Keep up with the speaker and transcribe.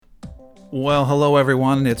Well, hello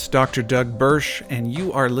everyone. It's Dr. Doug Birsch, and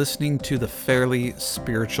you are listening to the Fairly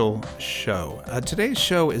Spiritual Show. Today's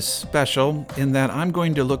show is special in that I'm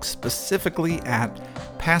going to look specifically at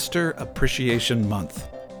Pastor Appreciation Month.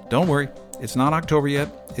 Don't worry, it's not October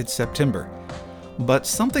yet, it's September. But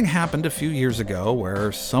something happened a few years ago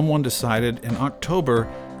where someone decided in October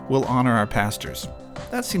we'll honor our pastors.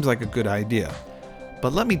 That seems like a good idea.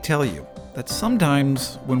 But let me tell you, that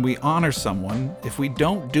sometimes when we honor someone, if we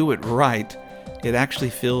don't do it right, it actually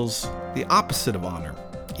feels the opposite of honor,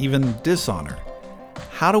 even dishonor.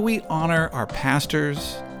 How do we honor our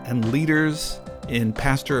pastors and leaders in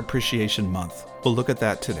Pastor Appreciation Month? We'll look at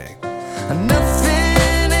that today.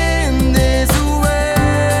 Nothing in this world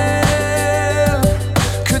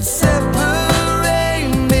could separate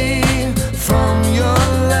me from your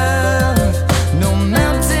love. No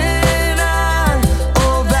mountain high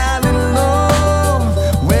or valley low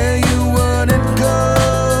where you wouldn't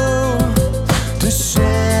go to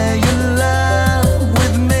share your love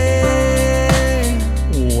with me.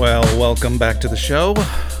 Well, welcome back to the show.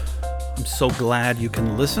 I'm so glad you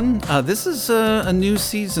can listen. This is a new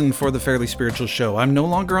season for the Fairly Spiritual Show. I'm no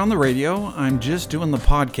longer on the radio. I'm just doing the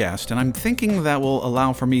podcast, and I'm thinking that will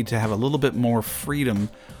allow for me to have a little bit more freedom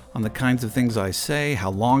on the kinds of things I say,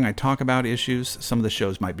 how long I talk about issues. Some of the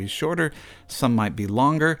shows might be shorter, some might be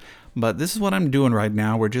longer, but this is what I'm doing right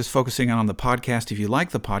now. We're just focusing on the podcast. If you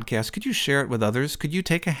like the podcast, could you share it with others? Could you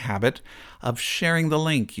take a habit of sharing the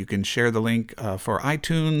link? You can share the link for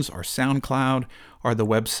iTunes or SoundCloud or the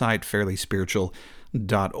website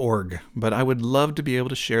fairlyspiritual.org. But I would love to be able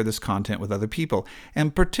to share this content with other people.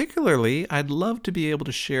 And particularly, I'd love to be able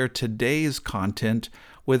to share today's content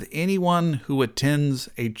with anyone who attends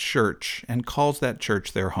a church and calls that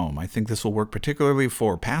church their home. I think this will work particularly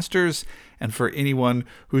for pastors and for anyone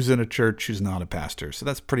who's in a church who's not a pastor. So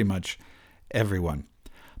that's pretty much everyone.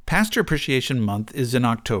 Pastor Appreciation Month is in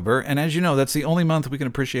October, and as you know, that's the only month we can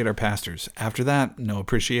appreciate our pastors. After that, no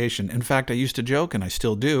appreciation. In fact, I used to joke, and I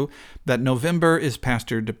still do, that November is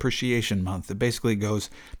Pastor Depreciation Month. It basically goes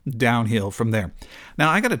downhill from there. Now,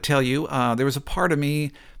 I got to tell you, there was a part of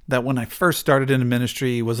me that when I first started in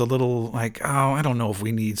ministry was a little like, I don't know if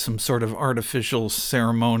we need some sort of artificial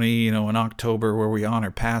ceremony, in October where we honor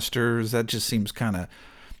pastors. That just seems kind of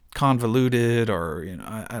convoluted, or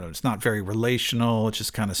I don't know, it's not very relational. It's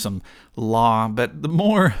just kind of some law. But the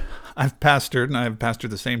more I've pastored, and I've pastored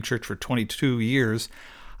the same church for 22 years,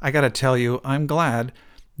 I got to tell you, I'm glad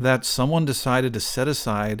that someone decided to set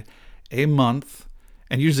aside a month,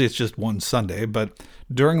 and usually it's just one Sunday, but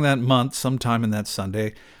during that month, sometime in that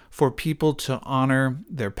Sunday, for people to honor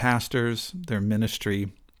their pastors, their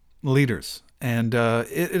ministry leaders. And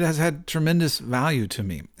it has had tremendous value to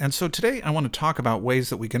me. And so today I want to talk about ways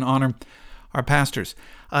that we can honor our pastors.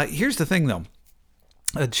 Here's the thing, though.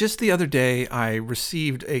 Just the other day, I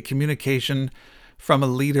received a communication from a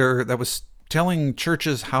leader that was telling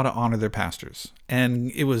churches how to honor their pastors.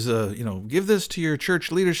 And it was, give this to your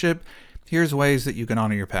church leadership. Here's ways that you can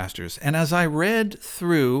honor your pastors. And as I read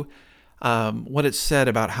through what it said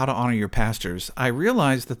about how to honor your pastors, I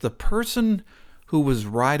realized that the person who was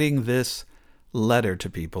writing this letter to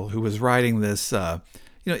people, who was writing this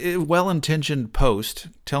well-intentioned post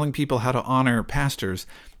telling people how to honor pastors,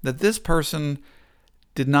 that this person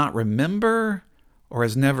did not remember or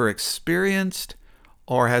has never experienced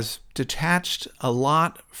or has detached a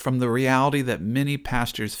lot from the reality that many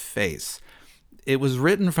pastors face. It was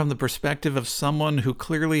written from the perspective of someone who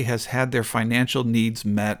clearly has had their financial needs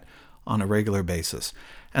met on a regular basis.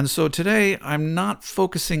 And so today, I'm not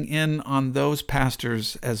focusing in on those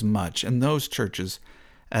pastors as much and those churches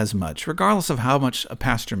as much. Regardless of how much a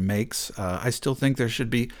pastor makes, I still think there should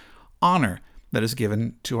be honor that is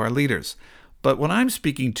given to our leaders. But what I'm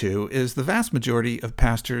speaking to is the vast majority of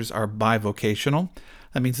pastors are bivocational.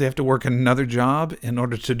 That means they have to work another job in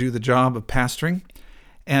order to do the job of pastoring.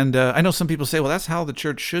 And I know some people say, well, that's how the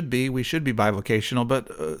church should be. We should be bivocational. But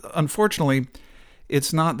unfortunately,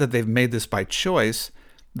 it's not that they've made this by choice.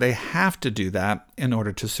 They have to do that in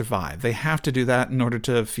order to survive. They have to do that in order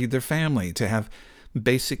to feed their family, to have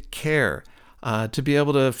basic care, to be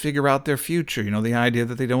able to figure out their future. The idea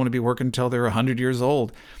that they don't want to be working until they're 100 years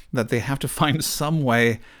old, that they have to find some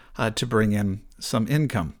way to bring in some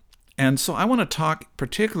income. And so I want to talk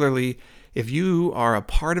particularly if you are a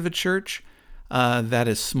part of a church that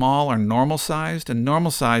is small or normal sized, and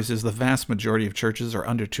normal sized is the vast majority of churches are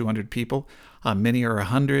under 200 people. Many are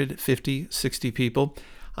 150, 60 people.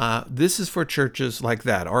 This is for churches like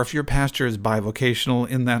that. Or if your pastor is bivocational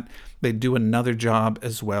in that they do another job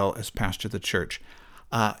as well as pastor the church.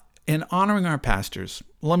 In honoring our pastors,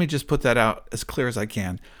 let me just put that out as clear as I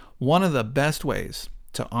can. One of the best ways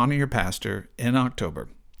to honor your pastor in October.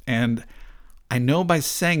 And I know by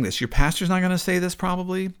saying this, your pastor's not going to say this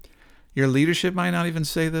probably. Your leadership might not even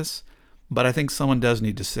say this, but I think someone does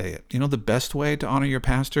need to say it. You know, the best way to honor your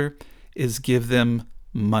pastor is give them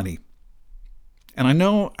money. And I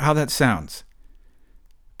know how that sounds.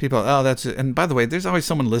 People, oh, that's it. And by the way, there's always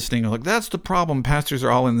someone listening like, that's the problem. Pastors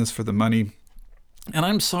are all in this for the money. And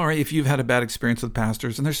I'm sorry if you've had a bad experience with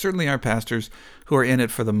pastors, and there certainly are pastors who are in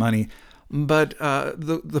it for the money. But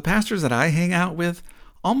the pastors that I hang out with,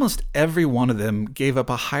 almost every one of them gave up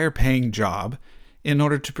a higher paying job in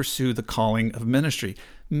order to pursue the calling of ministry.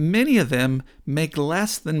 Many of them make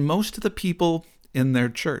less than most of the people in their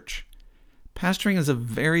church. Pastoring is a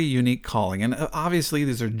very unique calling, and obviously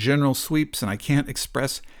these are general sweeps, and I can't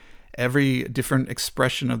express every different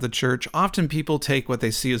expression of the church. Often people take what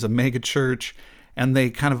they see as a mega church and they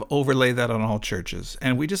kind of overlay that on all churches.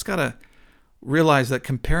 And we just got to realize that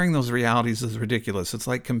comparing those realities is ridiculous. It's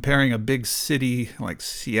like comparing a big city like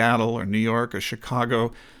Seattle or New York or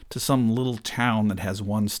Chicago to some little town that has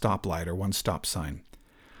one stoplight or one stop sign.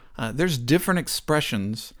 There's different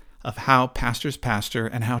expressions of how pastors pastor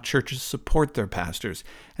and how churches support their pastors.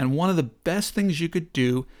 And one of the best things you could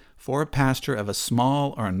do for a pastor of a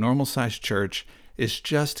small or a normal-sized church is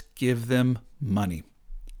just give them money.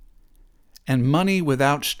 And money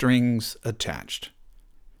without strings attached.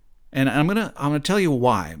 And I'm gonna tell you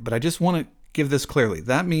why, but I just want to give this clearly.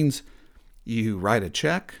 That means you write a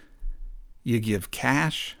check, you give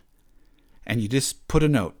cash, and you just put a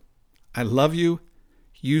note. I love you.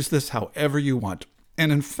 Use this however you want.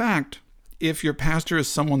 And in fact, if your pastor is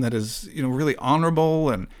someone that is, really honorable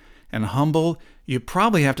and humble, you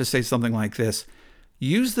probably have to say something like this.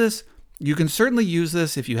 Use this. You can certainly use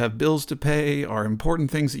this if you have bills to pay or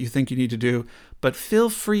important things that you think you need to do, but feel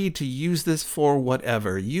free to use this for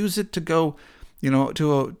whatever. Use it to go,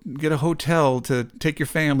 get a hotel to take your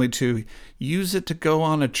family to. Use it to go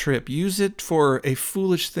on a trip. Use it for a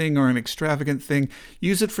foolish thing or an extravagant thing.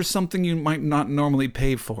 Use it for something you might not normally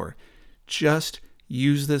pay for. Just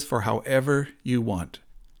use this for however you want.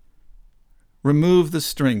 Remove the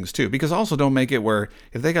strings too, because also don't make it where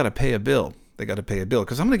if they got to pay a bill, they got to pay a bill.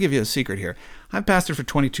 Because I'm going to give you a secret here. I've pastored for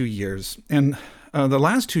 22 years, and the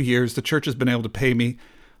last 2 years, the church has been able to pay me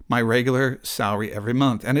my regular salary every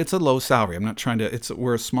month, and it's a low salary. I'm not trying to.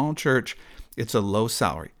 We're a small church. It's a low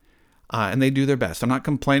salary, and they do their best. I'm not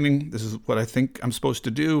complaining. This is what I think I'm supposed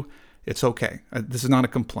to do. It's okay. This is not a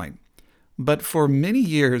complaint. But for many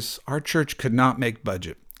years, our church could not make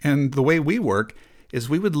budget, and the way we work is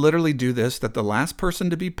we would literally do this, that the last person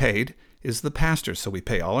to be paid is the pastor. So we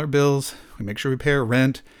pay all our bills, we make sure we pay our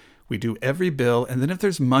rent, we do every bill, and then if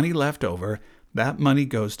there's money left over, that money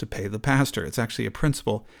goes to pay the pastor. It's actually a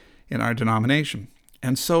principle in our denomination.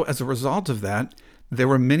 And so as a result of that, there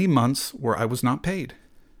were many months where I was not paid,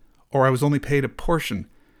 or I was only paid a portion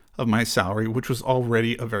of my salary, which was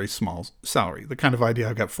already a very small salary. The kind of idea,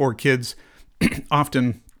 I've got 4 kids.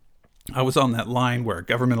 Often I was on that line where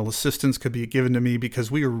governmental assistance could be given to me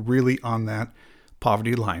because we were really on that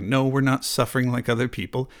poverty line. No, we're not suffering like other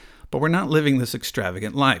people, but we're not living this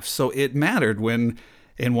extravagant life. So it mattered when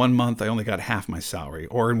in 1 month I only got half my salary,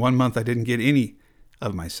 or in 1 month I didn't get any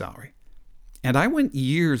of my salary. And I went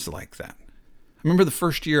years like that. I remember the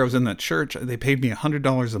first year I was in that church, they paid me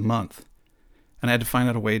 $100 a month, and I had to find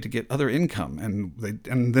out a way to get other income. And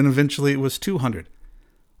then eventually it was $200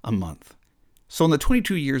 a month. So in the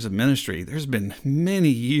 22 years of ministry, there's been many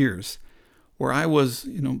years where I was,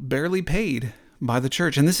 barely paid by the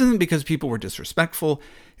church. And this isn't because people were disrespectful.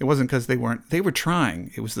 It wasn't because they were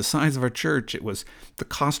trying. It was the size of our church. It was the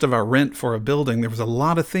cost of our rent for a building. There was a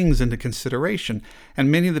lot of things into consideration. And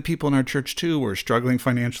many of the people in our church too were struggling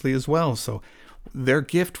financially as well. So their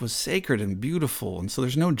gift was sacred and beautiful. And so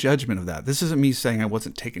there's no judgment of that. This isn't me saying I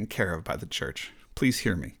wasn't taken care of by the church. Please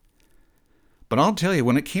hear me. But I'll tell you,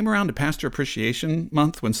 when it came around to Pastor Appreciation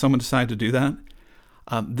Month, when someone decided to do that,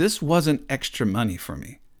 this wasn't extra money for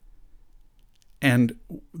me. And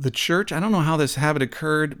the church, I don't know how this habit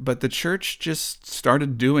occurred, but the church just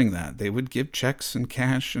started doing that. They would give checks and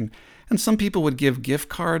cash, and some people would give gift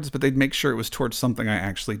cards, but they'd make sure it was towards something I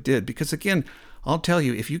actually did. Because again, I'll tell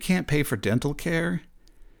you, if you can't pay for dental care,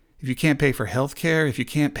 if you can't pay for health care, if you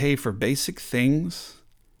can't pay for basic things,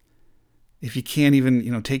 if you can't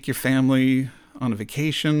even, take your family on a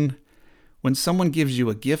vacation, when someone gives you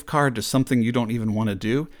a gift card to something you don't even want to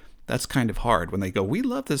do, that's kind of hard. When they go, we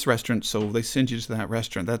love this restaurant, so they send you to that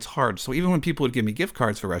restaurant. That's hard. So even when people would give me gift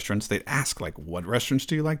cards for restaurants, they'd ask, what restaurants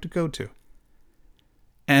do you like to go to?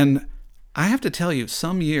 And I have to tell you,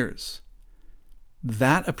 some years,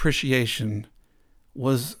 that appreciation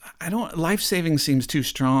was, life-saving seems too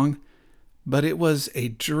strong, but it was a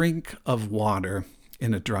drink of water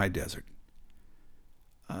in a dry desert.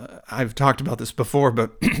 I've talked about this before,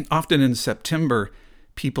 but often in September,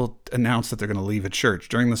 people announce that they're going to leave a church.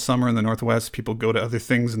 During the summer in the Northwest, people go to other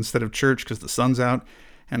things instead of church because the sun's out,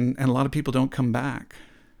 and a lot of people don't come back.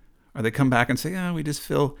 Or they come back and say, we just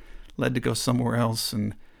feel led to go somewhere else,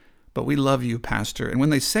 but we love you, Pastor. And when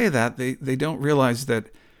they say that, they don't realize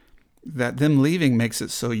that them leaving makes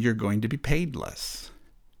it so you're going to be paid less.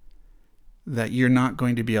 That you're not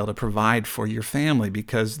going to be able to provide for your family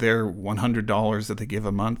because their $100 that they give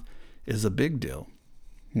a month is a big deal,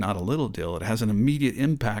 not a little deal. It has an immediate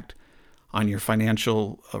impact on your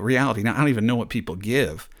financial reality. Now, I don't even know what people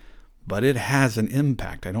give, but it has an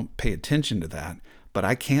impact. I don't pay attention to that, but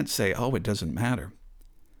I can't say, it doesn't matter.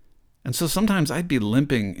 And so sometimes I'd be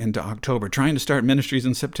limping into October, trying to start ministries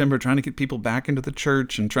in September, trying to get people back into the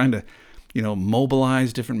church and trying to,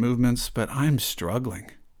 mobilize different movements, but I'm struggling.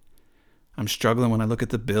 I'm struggling when I look at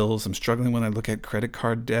the bills. I'm struggling when I look at credit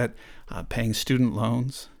card debt, paying student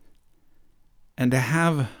loans. And to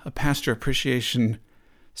have a Pastor Appreciation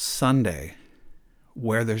Sunday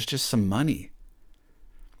where there's just some money,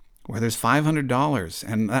 where there's $500,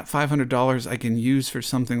 and that $500 I can use for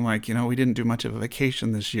something like, we didn't do much of a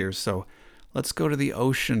vacation this year, so let's go to the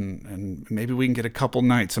ocean and maybe we can get a couple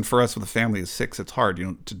nights. And for us with a family of 6, it's hard,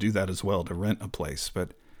 to do that as well, to rent a place.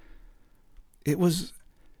 But it was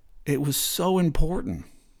so important.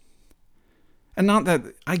 And not that,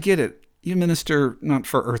 I get it, you minister not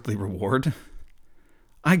for earthly reward.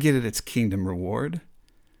 I get it, it's kingdom reward.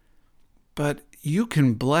 But you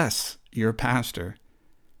can bless your pastor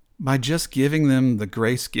by just giving them the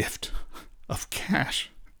grace gift of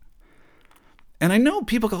cash. And I know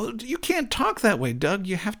people go, you can't talk that way, Doug.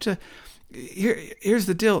 You have to, here's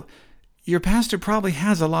the deal. Your pastor probably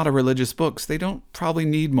has a lot of religious books. They don't probably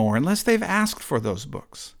need more unless they've asked for those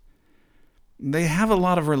books. They have a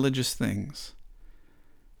lot of religious things.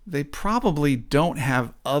 They probably don't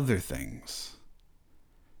have other things.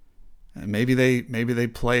 And maybe they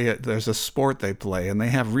play it. There's a sport they play and they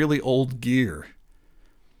have really old gear.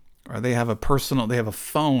 Or they have a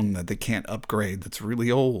phone that they can't upgrade that's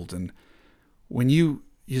really old. And when you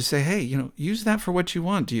say, hey, use that for what you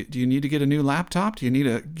want. Do you need to get a new laptop? Do you need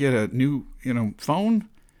to get a new, phone?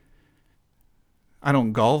 I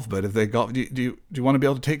don't golf, but if they golf, do you want to be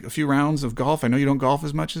able to take a few rounds of golf? I know you don't golf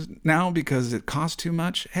as much as now because it costs too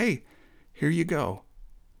much. Hey, here you go.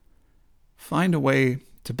 Find a way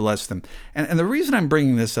to bless them. And the reason I'm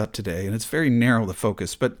bringing this up today, and it's very narrow, the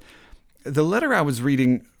focus, but the letter I was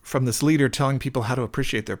reading from this leader telling people how to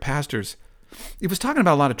appreciate their pastors, it was talking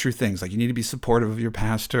about a lot of true things, like you need to be supportive of your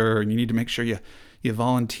pastor, and you need to make sure you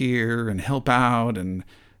volunteer and help out and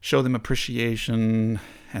show them appreciation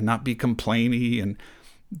and not be complainy.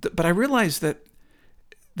 But I realized that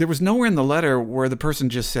there was nowhere in the letter where the person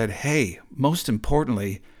just said, hey, most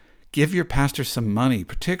importantly, give your pastor some money,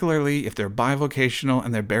 particularly if they're bivocational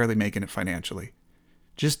and they're barely making it financially.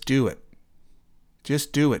 Just do it.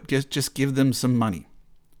 Just do it. Just give them some money.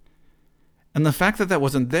 And the fact that that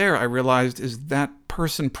wasn't there, I realized, is that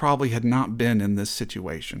person probably had not been in this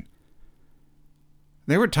situation.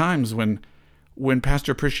 There were times when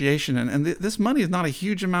pastor appreciation, and this money is not a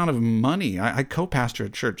huge amount of money. I co-pastor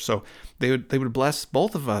at church, so they would bless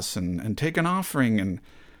both of us and take an offering,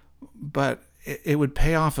 but it would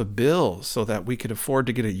pay off a bill so that we could afford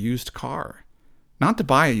to get a used car. Not to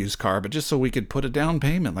buy a used car, but just so we could put a down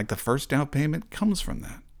payment, like the first down payment comes from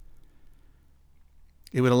that.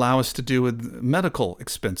 It would allow us to do with medical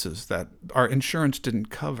expenses that our insurance didn't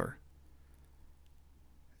cover.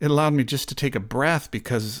 It allowed me just to take a breath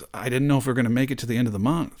because I didn't know if we were going to make it to the end of the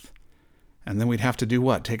month. And then we'd have to do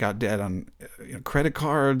what? Take out debt on credit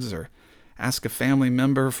cards or ask a family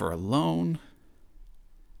member for a loan.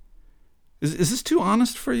 Is this too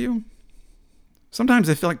honest for you? Sometimes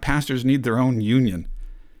I feel like pastors need their own union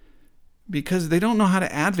because they don't know how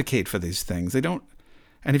to advocate for these things. They don't,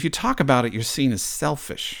 and if you talk about it, you're seen as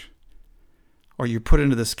selfish, or you're put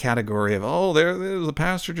into this category of, there's a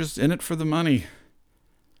pastor just in it for the money.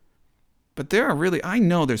 But I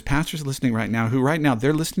know there's pastors listening right now who right now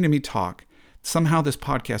they're listening to me talk. Somehow this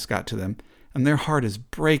podcast got to them and their heart is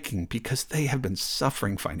breaking because they have been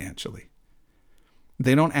suffering financially.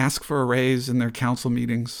 They don't ask for a raise in their council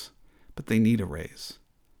meetings, but they need a raise.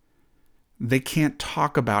 They can't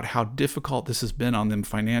talk about how difficult this has been on them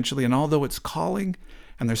financially. And although it's calling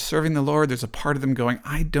and they're serving the Lord, there's a part of them going,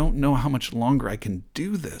 I don't know how much longer I can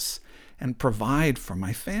do this and provide for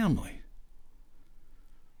my family.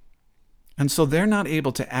 And so they're not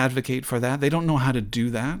able to advocate for that. They don't know how to do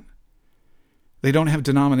that. They don't have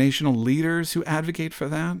denominational leaders who advocate for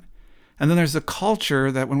that. And then there's a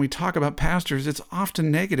culture that when we talk about pastors, it's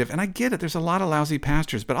often negative. And I get it. There's a lot of lousy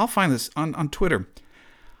pastors, but I'll find this on Twitter.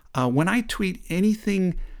 When I tweet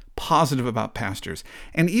anything positive about pastors,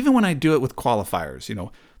 and even when I do it with qualifiers,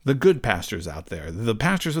 the good pastors out there, the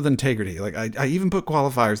pastors with integrity, like I even put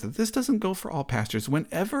qualifiers that this doesn't go for all pastors.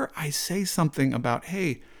 Whenever I say something about,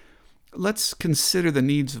 hey, let's consider the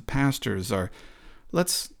needs of pastors, or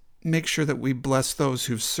let's make sure that we bless those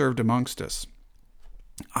who've served amongst us,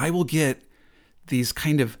 I will get these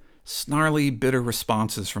kind of snarly, bitter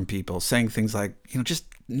responses from people saying things like, just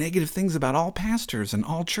negative things about all pastors and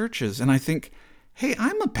all churches. And I think, hey,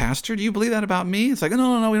 I'm a pastor. Do you believe that about me? It's like,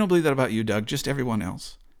 no, we don't believe that about you, Doug, just everyone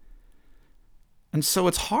else. And so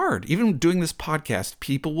it's hard. Even doing this podcast,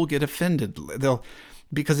 people will get offended.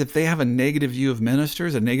 Because if they have a negative view of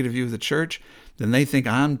ministers, a negative view of the church, then they think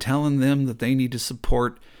I'm telling them that they need to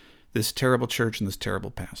support this terrible church and this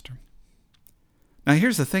terrible pastor. Now,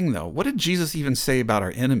 here's the thing, though. What did Jesus even say about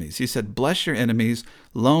our enemies? He said, bless your enemies,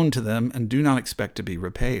 loan to them, and do not expect to be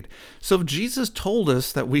repaid. So if Jesus told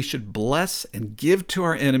us that we should bless and give to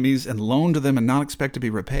our enemies and loan to them and not expect to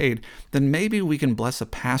be repaid, then maybe we can bless a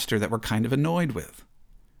pastor that we're kind of annoyed with.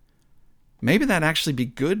 Maybe that'd actually be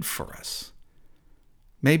good for us.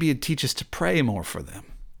 Maybe it'd teach us to pray more for them.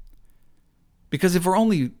 Because if we're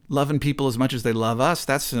only loving people as much as they love us,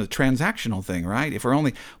 that's a transactional thing, right? If we're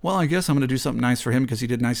only, well, I guess I'm going to do something nice for him because he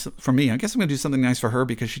did nice for me. I guess I'm going to do something nice for her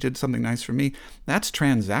because she did something nice for me. That's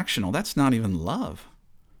transactional. That's not even love.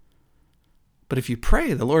 But if you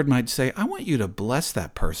pray, the Lord might say, I want you to bless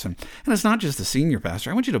that person. And it's not just the senior pastor.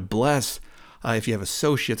 I want you to bless, if you have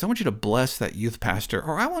associates, I want you to bless that youth pastor.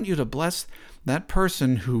 Or I want you to bless that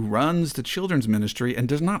person who runs the children's ministry and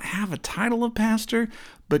does not have a title of pastor,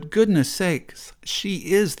 but goodness sakes,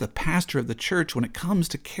 she is the pastor of the church when it comes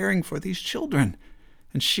to caring for these children,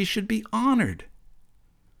 and she should be honored.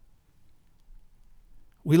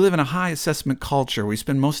 We live in a high assessment culture. We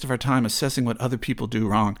spend most of our time assessing what other people do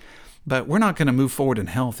wrong, but we're not going to move forward in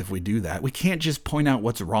health if we do that. We can't just point out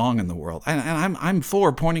what's wrong in the world. And I'm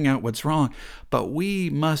for pointing out what's wrong, but we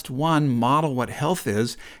must, one, model what health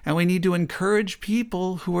is, and we need to encourage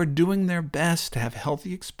people who are doing their best to have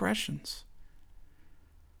healthy expressions.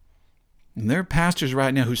 And there are pastors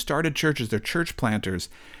right now who started churches, they're church planters,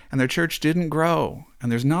 and their church didn't grow,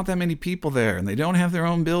 and there's not that many people there, and they don't have their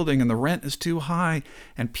own building, and the rent is too high,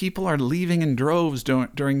 and people are leaving in droves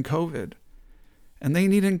during COVID. And they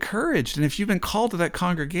need encouraged. And if you've been called to that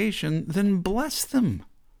congregation, then bless them.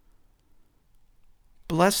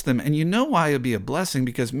 Bless them. And you know why it'll be a blessing?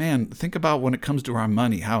 Because, man, think about when it comes to our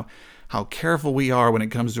money, how careful we are when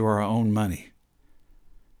it comes to our own money.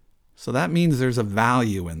 So that means there's a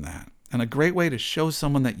value in that. And a great way to show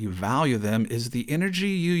someone that you value them is the energy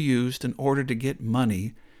you used in order to get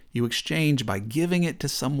money you exchange by giving it to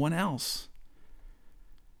someone else.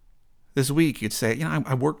 This week, you'd say,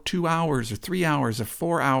 I worked 2 hours or 3 hours or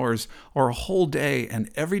 4 hours or a whole day,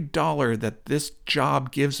 and every dollar that this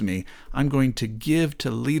job gives me, I'm going to give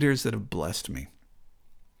to leaders that have blessed me.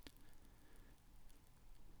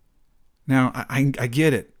 Now, I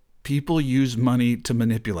get it. People use money to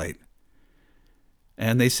manipulate.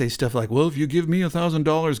 And they say stuff like, well, if you give me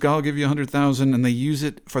 $1,000, God will give you 100,000, and they use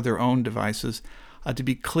it for their own devices. To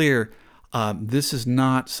be clear, this is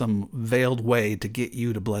not some veiled way to get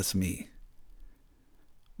you to bless me.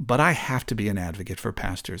 But I have to be an advocate for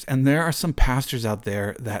pastors. And there are some pastors out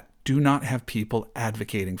there that do not have people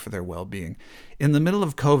advocating for their well-being. In the middle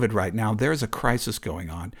of COVID right now, there's a crisis going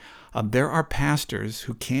on. There are pastors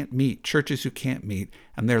who can't meet, churches who can't meet,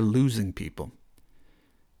 and they're losing people.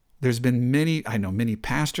 There's been many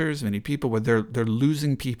pastors, many people where they're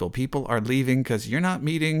losing people. People are leaving because you're not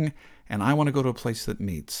meeting, and I want to go to a place that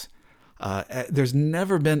meets. There's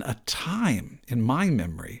never been a time in my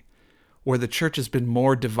memory where the church has been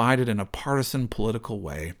more divided in a partisan political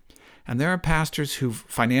way. And there are pastors who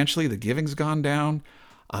financially, the giving's gone down,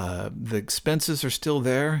 the expenses are still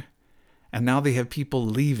there, and now they have people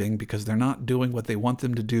leaving because they're not doing what they want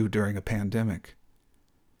them to do during a pandemic.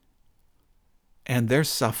 And they're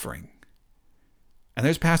suffering. And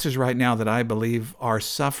there's pastors right now that I believe are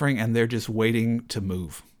suffering, and they're just waiting to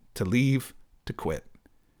move, to leave, to quit.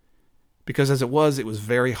 Because as it was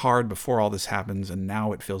very hard before all this happens, and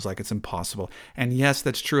now it feels like it's impossible. And yes,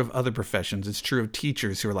 that's true of other professions. It's true of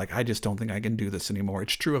teachers who are like, I just don't think I can do this anymore.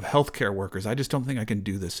 It's true of healthcare workers. I just don't think I can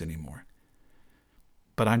do this anymore.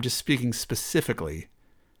 But I'm just speaking specifically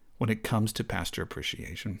when it comes to pastor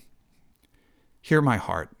appreciation. Hear my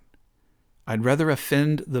heart. I'd rather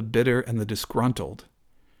offend the bitter and the disgruntled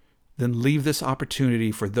then leave this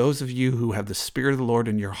opportunity for those of you who have the Spirit of the Lord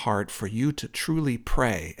in your heart for you to truly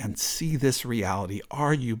pray and see this reality.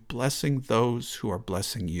 Are you blessing those who are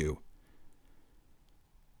blessing you?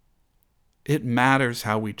 It matters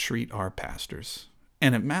how we treat our pastors,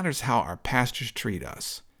 and it matters how our pastors treat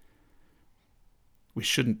us. We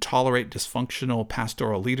shouldn't tolerate dysfunctional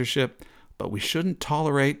pastoral leadership, but we shouldn't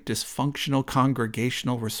tolerate dysfunctional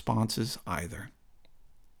congregational responses either.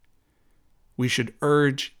 We should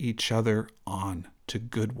urge each other on to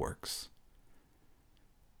good works.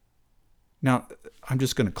 Now, I'm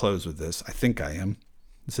just going to close with this. I think I am.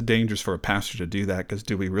 It's dangerous for a pastor to do that, because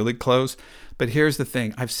do we really close? But here's the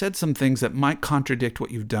thing. I've said some things that might contradict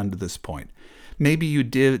what you've done to this point. Maybe you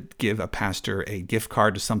did give a pastor a gift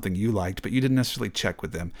card to something you liked, but you didn't necessarily check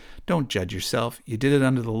with them. Don't judge yourself. You did it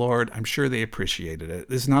unto the Lord. I'm sure they appreciated it.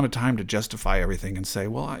 This is not a time to justify everything and say,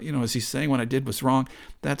 well, is he saying what I did was wrong?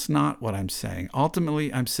 That's not what I'm saying.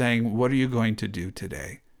 Ultimately, I'm saying, what are you going to do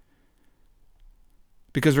today?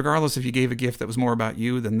 Because regardless if you gave a gift that was more about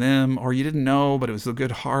you than them, or you didn't know, but it was a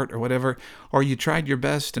good heart or whatever, or you tried your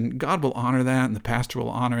best, and God will honor that, and the pastor will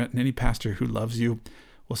honor it, and any pastor who loves you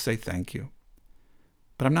will say thank you.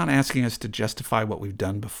 But I'm not asking us to justify what we've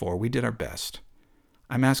done before. We did our best.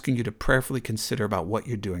 I'm asking you to prayerfully consider about what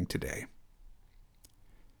you're doing today.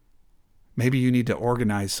 Maybe you need to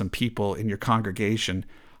organize some people in your congregation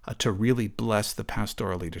to really bless the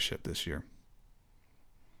pastoral leadership this year.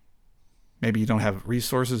 Maybe you don't have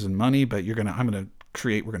resources and money, but we're going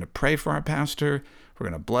to pray for our pastor. We're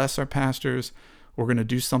going to bless our pastors. We're going to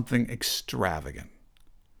do something extravagant.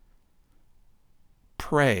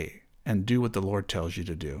 Pray and do what the Lord tells you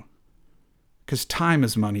to do. Because time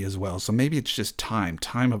is money as well. So maybe it's just time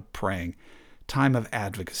of praying, time of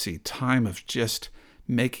advocacy, time of just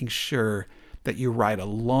making sure that you write a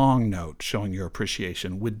long note showing your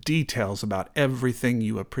appreciation with details about everything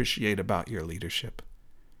you appreciate about your leadership.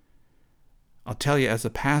 I'll tell you, as a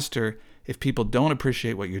pastor, if people don't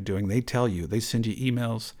appreciate what you're doing, they tell you. They send you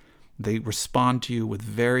emails. They respond to you with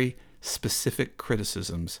very specific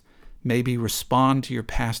criticisms. Maybe respond to your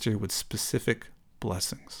pastor with specific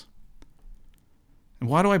blessings. And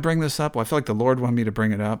why do I bring this up? Well, I feel like the Lord wanted me to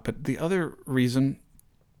bring it up. But the other reason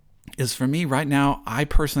is, for me right now, I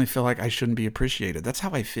personally feel like I shouldn't be appreciated. That's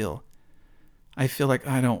how I feel. I feel like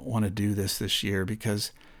I don't want to do this year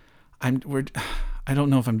because I don't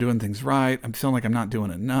know if I'm doing things right. I'm feeling like I'm not doing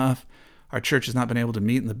enough. Our church has not been able to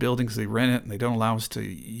meet in the building because they rent it and they don't allow us to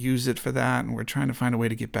use it for that. And we're trying to find a way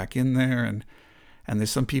to get back in there. And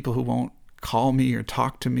there's some people who won't call me or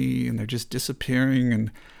talk to me, and they're just disappearing.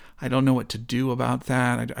 And I don't know what to do about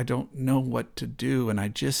that. I don't know what to do. And I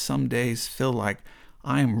just some days feel like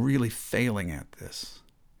I am really failing at this.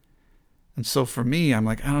 And so for me, I'm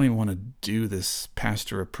like, I don't even want to do this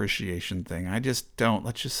pastor appreciation thing. I just don't.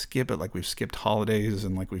 Let's just skip it like we've skipped holidays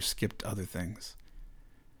and like we've skipped other things.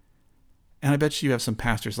 And I bet you have some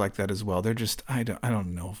pastors like that as well. They're just, I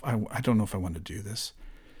don't know if I want to do this.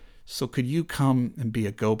 So could you come and be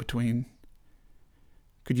a go-between?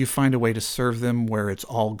 Could you find a way to serve them where it's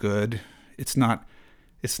all good? It's not,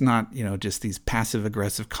 just these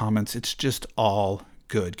passive-aggressive comments. It's just all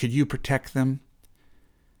good. Could you protect them?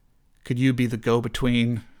 Could you be the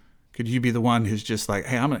go-between? Could you be the one who's just like,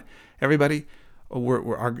 hey, everybody,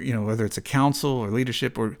 whether it's a council or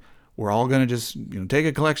leadership, we're all going to just, take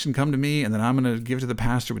a collection, come to me, and then I'm going to give it to the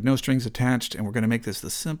pastor with no strings attached, and we're going to make this the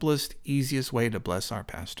simplest, easiest way to bless our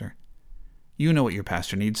pastor. You know what your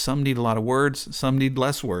pastor needs. Some need a lot of words. Some need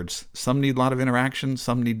less words. Some need a lot of interaction.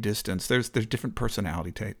 Some need distance. There's different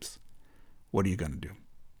personality types. What are you going to do?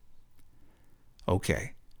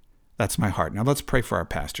 Okay, that's my heart. Now let's pray for our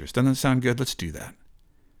pastors. Doesn't that sound good? Let's do that.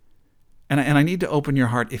 And I need to open your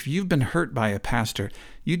heart. If you've been hurt by a pastor,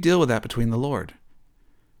 you deal with that between the Lord.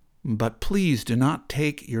 But please do not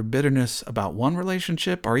take your bitterness about one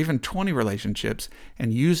relationship or even 20 relationships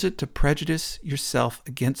and use it to prejudice yourself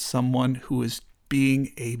against someone who is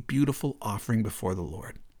being a beautiful offering before the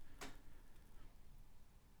Lord.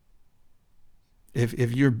 If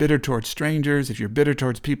you're bitter towards strangers, if you're bitter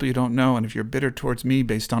towards people you don't know, and if you're bitter towards me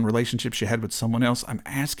based on relationships you had with someone else, I'm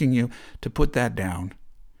asking you to put that down.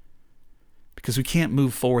 Because we can't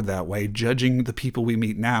move forward that way, judging the people we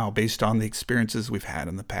meet now based on the experiences we've had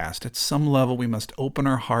in the past. At some level, we must open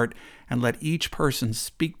our heart and let each person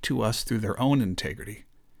speak to us through their own integrity.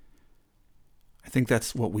 I think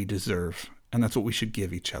that's what we deserve, and that's what we should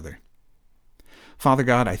give each other. Father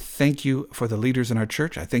God, I thank you for the leaders in our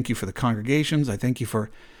church. I thank you for the congregations. I thank you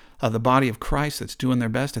for the body of Christ that's doing their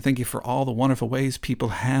best. I thank you for all the wonderful ways people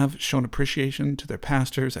have shown appreciation to their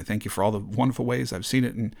pastors. I thank you for all the wonderful ways I've seen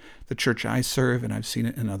it in the church I serve, and I've seen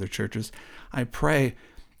it in other churches. I pray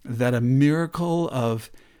that a miracle of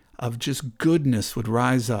just goodness would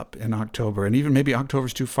rise up in October. And even maybe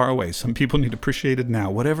October's too far away. Some people need to appreciate it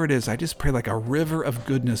now. Whatever it is, I just pray like a river of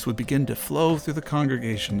goodness would begin to flow through the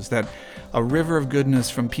congregations, that a river of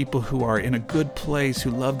goodness from people who are in a good place,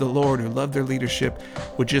 who love the Lord, who love their leadership,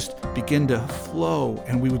 would just begin to flow,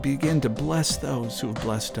 and we would begin to bless those who have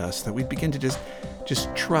blessed us, that we'd begin to just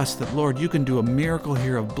trust that, Lord, you can do a miracle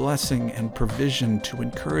here of blessing and provision to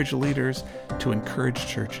encourage leaders, to encourage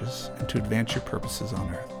churches, and to advance your purposes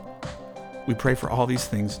on earth. We pray for all these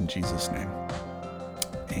things in Jesus' name.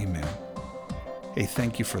 Amen. Hey,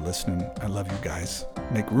 thank you for listening. I love you guys.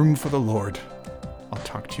 Make room for the Lord. I'll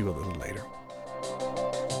talk to you a little later.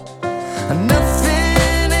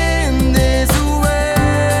 Nothing in this